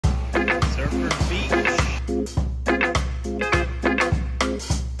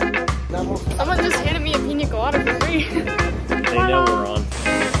Someone just handed me a pina colada for free. They know we're on.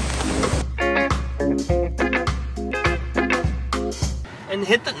 And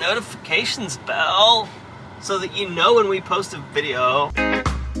hit the notifications bell so that you know when we post a video.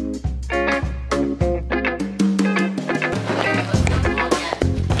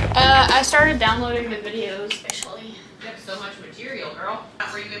 I started downloading the videos officially. You have so much material, girl.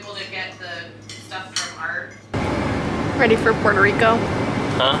 Were you able to get the stuff from art? Ready for Puerto Rico?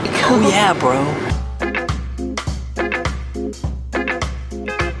 Huh? Oh yeah, bro.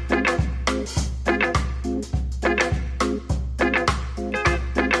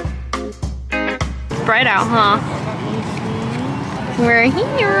 Bright out, huh? We're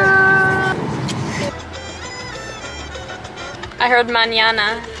here. I heard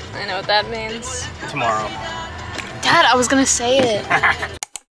mañana. I know what that means. Tomorrow. Dad, I was gonna say it.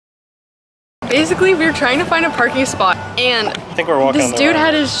 Basically, we were trying to find a parking spot, and I think we're walking this dude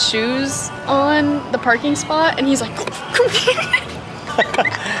had his shoes on the parking spot, and he's like, come here.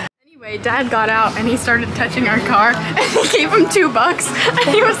 Anyway, Dad got out, and he started touching our car, and he gave him $2, and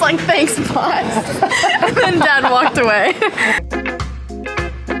he was like, thanks, boss. And then Dad walked away.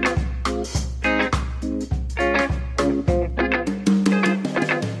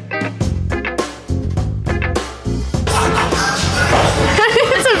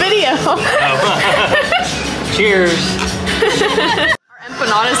 Cheers. Our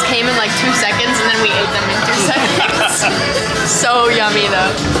empanadas came in like 2 seconds and then we ate them in 2 seconds. So yummy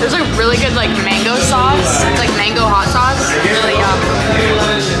though. There's like really good like mango sauce. It's like mango hot sauce. Really yum.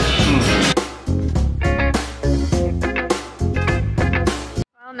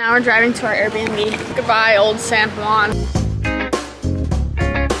 Well, now we're driving to our Airbnb. Goodbye, old San Juan.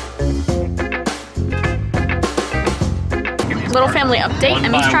 Little family update.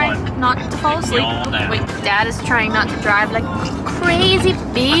 Emmy's trying not to fall asleep. Wait, Dad is trying not to drive like crazy.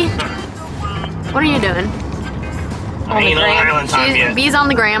 B, what are you doing? On the gram. B's on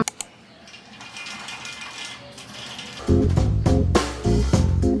the gram.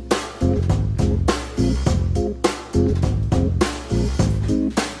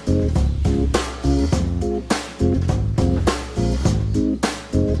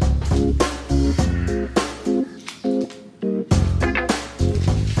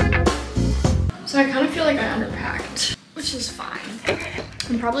 So I kind of feel like I underpacked, which is fine.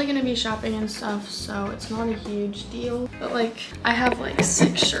 I'm probably gonna be shopping and stuff, so it's not a huge deal. But like, I have like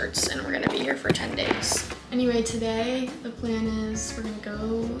 6 shirts and we're gonna be here for 10 days. Anyway, today the plan is we're gonna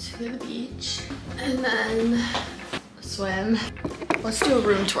go to the beach and then swim. Let's do a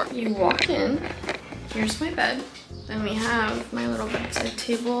room tour. You walk in, here's my bed. Then we have my little bedside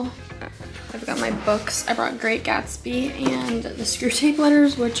table. I've got my books. I brought Great Gatsby and the Screw Tape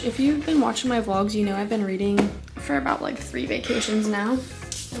Letters, which if you've been watching my vlogs, you know I've been reading for about like 3 vacations now.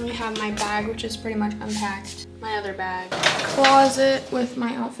 Then we have my bag, which is pretty much unpacked. My other bag. Closet with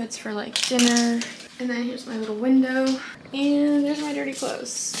my outfits for like dinner. And then here's my little window. And there's my dirty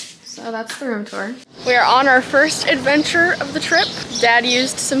clothes. So that's the room tour. We are on our first adventure of the trip. Dad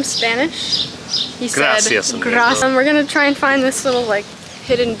used some Spanish. He said, gracias. We're gonna try and find this little like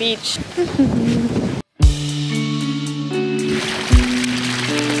hidden beach.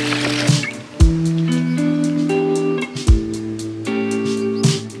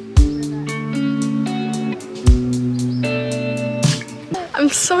 I'm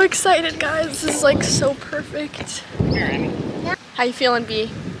so excited, guys. This is like so perfect. How you feeling, B?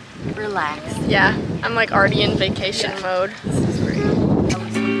 Relax. Yeah, I'm like already in vacation mode. This is great.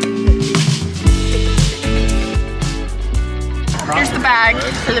 Here's the bag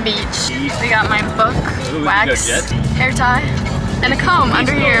for the beach. We got my book, wax, hair tie, and a comb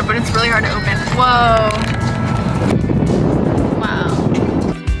under here, but it's really hard to open. Whoa. Wow.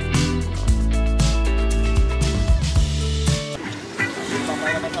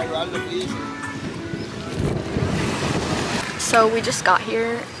 So we just got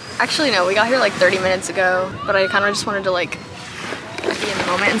here. Actually, no, we got here like 30 minutes ago, but I kind of just wanted to like be in the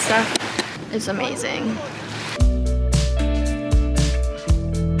moment and stuff. It's amazing.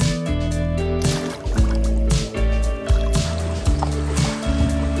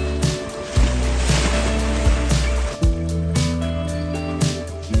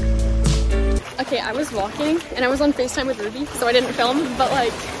 Okay, I was walking and I was on FaceTime with Ruby, so I didn't film, but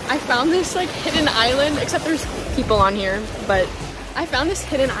like I found this like hidden island, except there's people on here, but I found this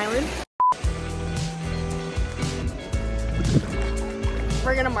hidden island.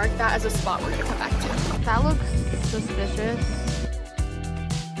 We're gonna mark that as a spot we're gonna come back to. That looks suspicious.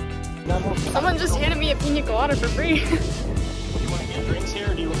 Someone just handed me a pina colada for free. You want to get drinks here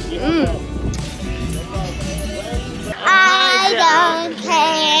or do you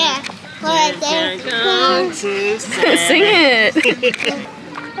to sing. Sing it.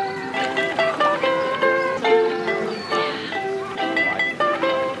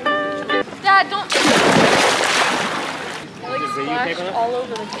 Dad, don't. I like splashed all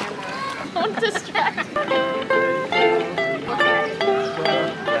over the camera. Don't distract me.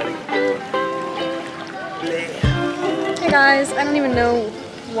 Hey guys, I don't even know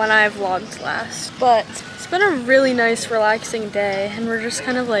when I vlogged last, but it's been a really nice, relaxing day, and we're just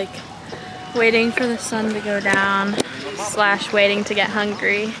kind of like waiting for the sun to go down / waiting to get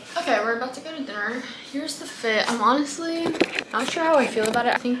hungry. Okay, we're about to go to dinner. Here's the fit. I'm honestly not sure how I feel about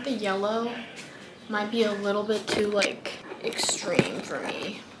it. I think the yellow might be a little bit too like extreme for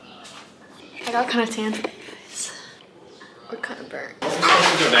me. I got kind of tan today, guys. We're kind of burnt.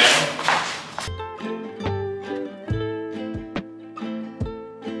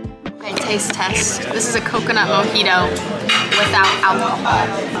 Okay, taste test. This is a coconut mojito without alcohol.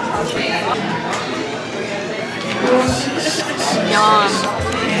 Yum.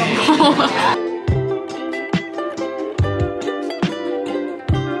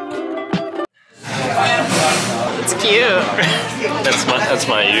 It's cute. That's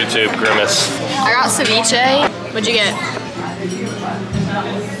my YouTube grimace. I got ceviche. What'd you get?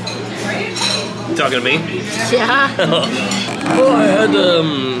 You talking to me? Yeah. Well, I had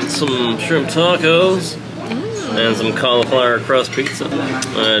some shrimp tacos and some cauliflower crust pizza.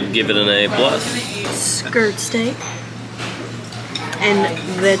 I'd give it an A+. Skirt steak. And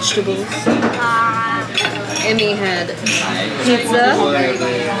vegetables. Emmy had pizza.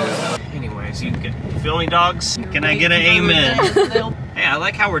 Anyways, you feel me, dogs? Can I get an amen? Hey, I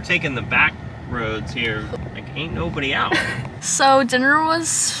like how we're taking the back roads here. Like, ain't nobody out. So dinner was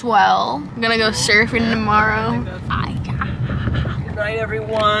swell. I'm gonna go surfing tomorrow. Good night,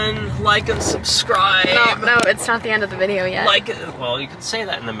 everyone. Like and subscribe. No, it's not the end of the video yet. Well, you could say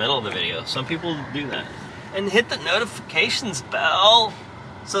that in the middle of the video. Some people do that. And hit the notifications bell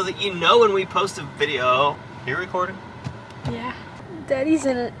so that you know when we post a video. You recording? Yeah. Daddy's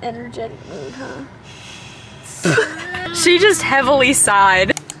in an energetic mood, huh? She just heavily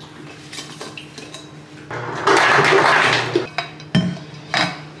sighed.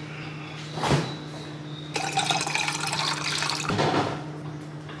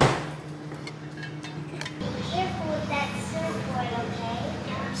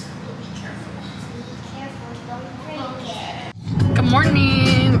 Good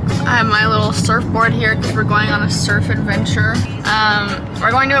morning. I have my little surfboard here because we're going on a surf adventure.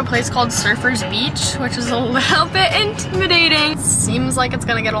 We're going to a place called Surfers Beach, which is a little bit intimidating. Seems like it's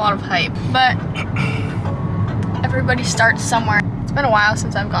gonna get a lot of hype, but everybody starts somewhere. It's been a while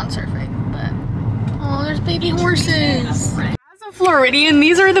since I've gone surfing, but oh, there's baby horses. As a Floridian,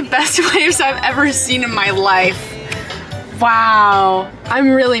 these are the best waves I've ever seen in my life. Wow. I'm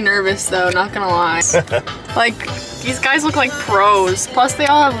really nervous though, not gonna lie. Like, these guys look like pros. Plus they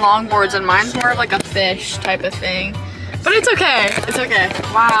all have longboards and mine's more of like a fish type of thing. But it's okay, it's okay.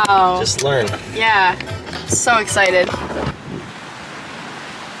 Wow. Just learn. Yeah, so excited.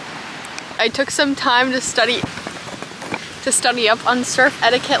 I took some time to study up on surf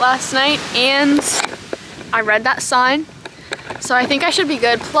etiquette last night, and I read that sign. So I think I should be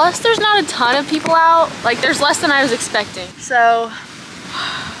good. Plus there's not a ton of people out. Like, there's less than I was expecting. So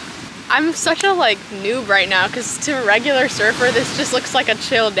I'm such a like noob right now because to a regular surfer this just looks like a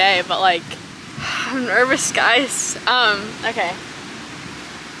chill day, but like I'm nervous, guys. Okay.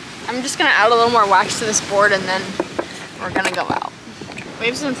 I'm just gonna add a little more wax to this board and then we're gonna go out.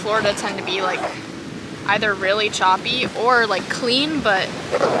 Waves in Florida tend to be like either really choppy or like clean, but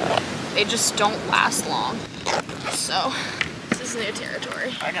they just don't last long. So this is new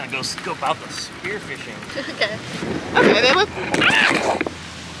territory. I gotta go scope out the spearfishing. Okay. Okay,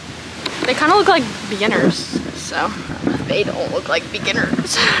 they kind of look like beginners, so they don't look like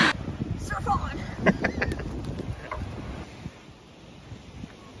beginners. Surf on!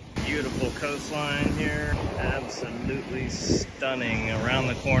 Beautiful coastline here. Absolutely stunning. Around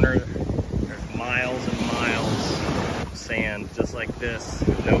the corner, there's miles and miles of sand just like this.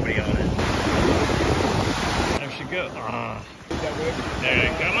 Nobody on it. There she goes. Ah. There,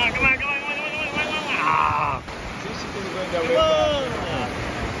 come on, come on, come on, come on, come on, come on, come on. Ah. Come on.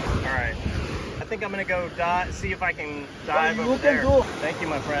 All right. I think I'm gonna go see if I can dive over there. Thank you,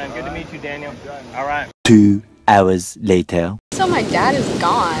 my friend. Good to meet you, Daniel. All right. 2 hours later. So my dad is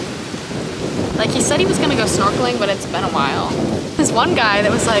gone. Like, he said he was gonna go snorkeling, but it's been a while. This one guy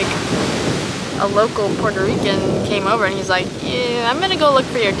that was like a local Puerto Rican came over and he's like, yeah, I'm gonna go look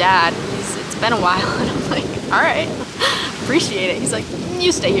for your dad. It's been a while. And I'm like, all right, appreciate it. He's like,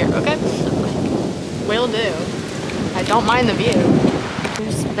 you stay here, okay? I'm like, will do. I don't mind the view.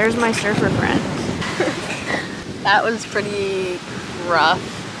 There's my surfer friend. That was pretty rough.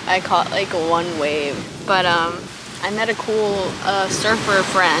 I caught like one wave, but I met a cool surfer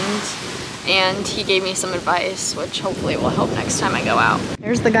friend and he gave me some advice, which hopefully will help next time I go out.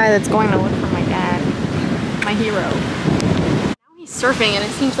 There's the guy that's going to look for my dad, my hero. Now he's surfing and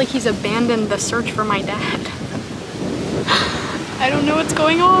it seems like he's abandoned the search for my dad. I don't know what's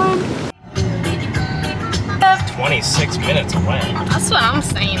going on. 26 minutes away. That's what I'm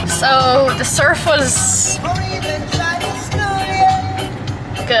saying. So the surf was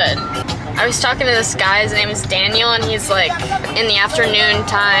good. I was talking to this guy, his name is Daniel, and he's like, in the afternoon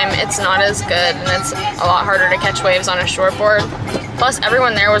time, it's not as good, and it's a lot harder to catch waves on a shortboard. Plus,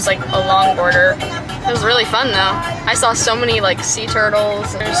 everyone there was like a longboarder. It was really fun though. I saw so many like sea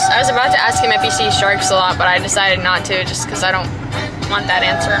turtles. I was about to ask him if he sees sharks a lot, but I decided not to just because I don't want that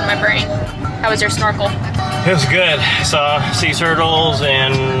answer in my brain. How was your snorkel? It was good. I saw sea turtles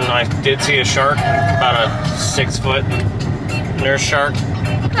and I did see a shark, about a 6-foot nurse shark.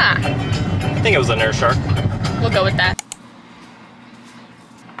 Ah. I think it was a nurse shark. We'll go with that.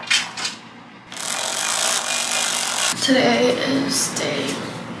 Today is day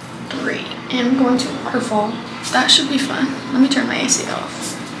 3 and I'm going to a waterfall. That should be fun. Let me turn my AC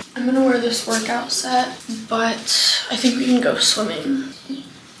off. I'm gonna wear this workout set, but I think we can go swimming.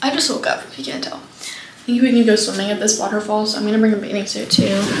 I just woke up, if you can't tell. I think we can go swimming at this waterfall, so I'm gonna bring a bathing suit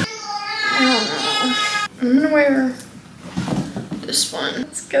too. I don't know. I'm gonna wear this one.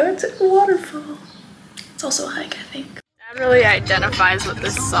 Let's go to the waterfall. It's also a hike, I think. That really identifies with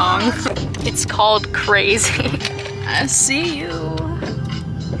this song. It's called Crazy. I see you.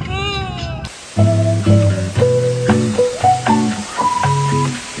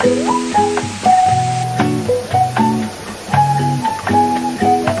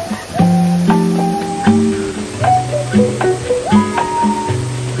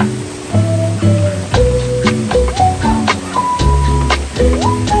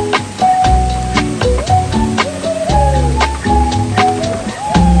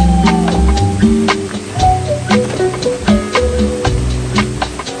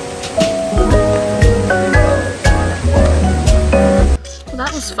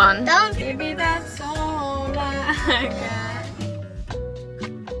 Fun. Maybe that's all I got.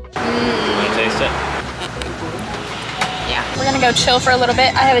 Wanna taste it? Yeah, we're gonna go chill for a little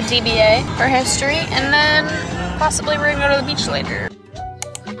bit. I have a DBA for history, and then possibly we're gonna go to the beach later.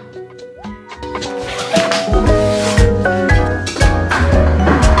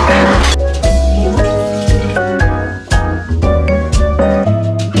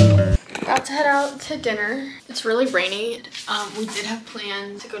 About to head out to dinner. It's really rainy. We did have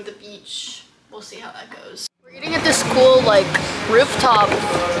planned to go to the beach. We'll see how that goes. We're eating at this cool like rooftop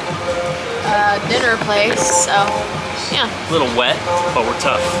dinner place, so yeah. A little wet, but we're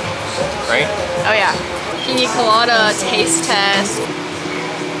tough, right? Oh yeah. Pina colada taste test.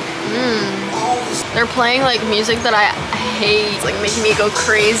 They're playing like music that I hate. It's like making me go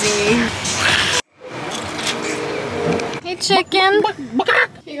crazy. Hey chicken!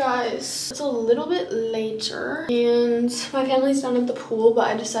 Hey guys, it's a little bit later and my family's down at the pool, but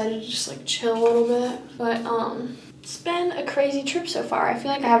I decided to just like chill a little bit. But it's been a crazy trip so far. I feel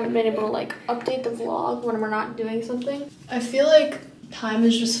like I haven't been able to like update the vlog when we're not doing something. I feel like time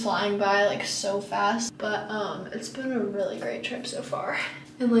is just flying by like so fast, but it's been a really great trip so far.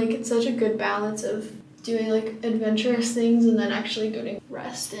 And like it's such a good balance of doing like adventurous things and then actually getting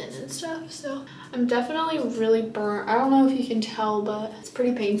rest in and stuff. So I'm definitely really burnt. I don't know if you can tell, but it's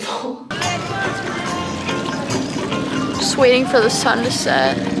pretty painful. Just waiting for the sun to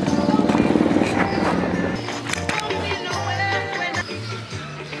set.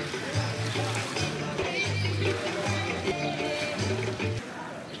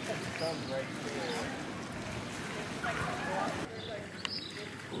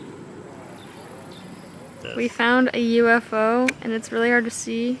 We found a UFO and it's really hard to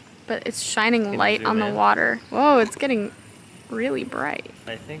see, but it's shining light on the water. Whoa, it's getting really bright.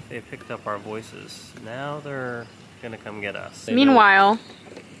 I think they picked up our voices. Now they're gonna come get us. Meanwhile,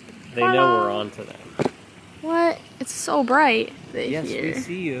 they know we're on to them. What? It's so bright. Yes, we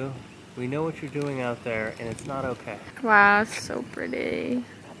see you. We know what you're doing out there and it's not okay. Wow, it's so pretty.